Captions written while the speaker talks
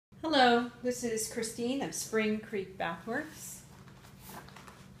Hello, this is Christine of Spring Creek Bathworks,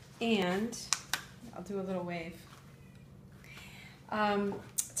 and I'll do a little wave.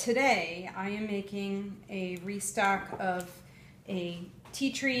 Today I am making a restock of a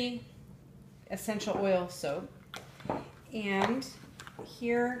tea tree essential oil soap, and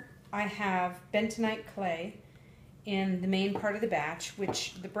here I have bentonite clay in the main part of the batch,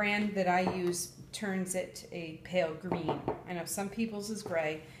 which the brand that I use turns it a pale green. I know some people's is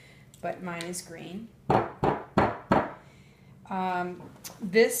gray, but mine is green.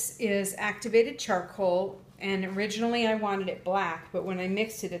 This is activated charcoal, and originally I wanted it black, but when I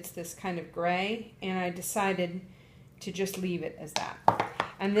mixed it, it's this kind of gray, and I decided to just leave it as that.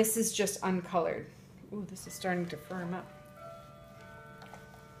 And this is just uncolored. Ooh, this is starting to firm up.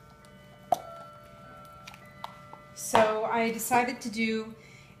 So I decided to do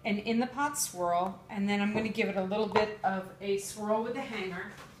an in the pot swirl, and then I'm going to give it a little bit of a swirl with a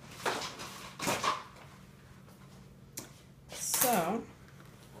hanger. So,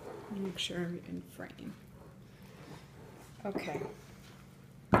 make sure I'm in frame. Okay.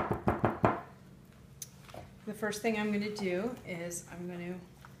 The first thing I'm going to do is I'm going to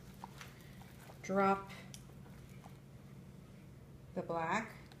drop the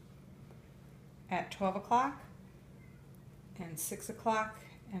black at 12 o'clock and 6 o'clock,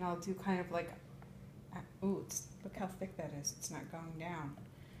 and I'll do kind of like, ooh, look how thick that is. It's not going down.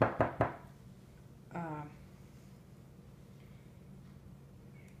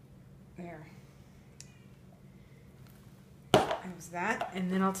 There. There's that.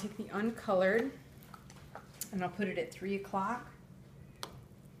 And then I'll take the uncolored and I'll put it at 3 o'clock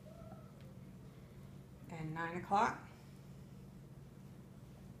and 9 o'clock.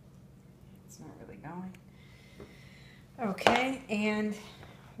 It's not really going. Okay, and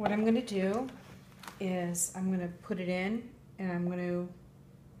what I'm going to do is I'm going to put it in, and I'm going to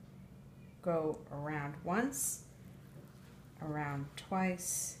go around once, around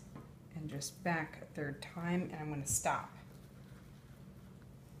twice, and just back a third time, and I'm going to stop.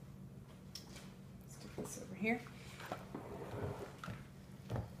 Let's do this over here.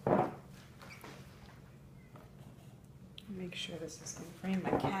 Make sure this is in frame.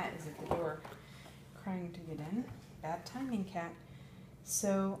 My cat is at the door crying to get in. Bad timing, cat.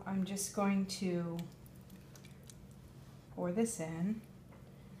 So I'm just going to pour this in.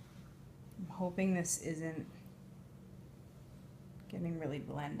 I'm hoping this isn't getting really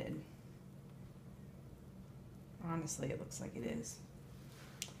blended. Honestly, it looks like it is.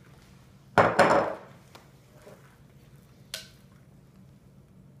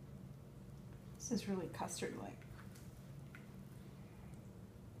 This is really custard-like.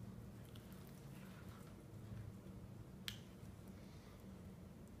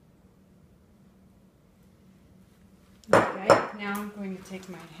 Okay, now I'm going to take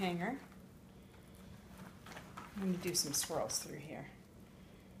my hanger. I'm going to do some swirls through here.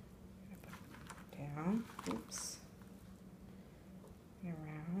 Down, oops, and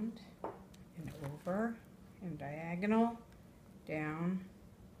around, and over, and diagonal, down,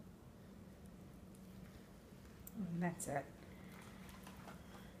 and that's it.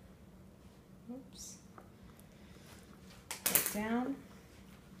 Oops. Right down.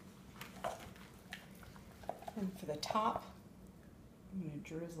 And for the top, I'm going to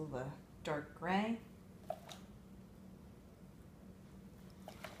drizzle the dark gray.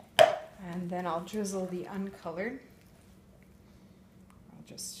 And then I'll drizzle the uncolored. I'll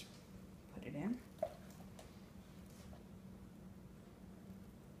just put it in.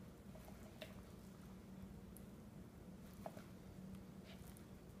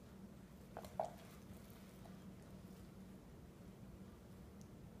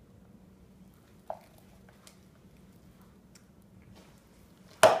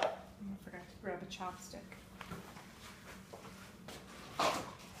 I forgot to grab a chopstick.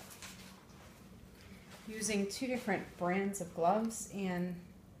 Using two different brands of gloves, and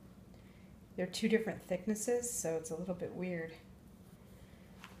they're two different thicknesses, so it's a little bit weird.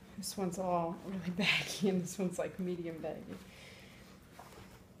 This one's all really baggy, and this one's like medium baggy.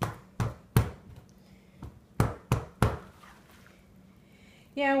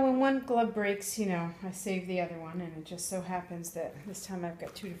 Yeah, when one glove breaks, you know, I save the other one, and it just so happens that this time I've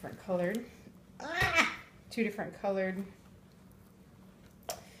got two different colored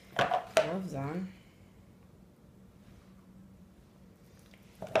gloves on.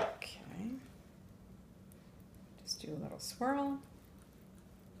 Okay, just do a little swirl,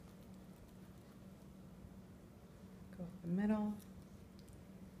 go up the middle,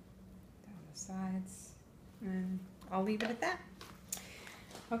 down the sides, and I'll leave it at that.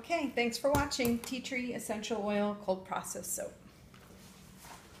 Okay, thanks for watching. Tea Tree Essential Oil Cold Process Soap.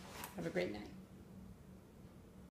 Have a great night.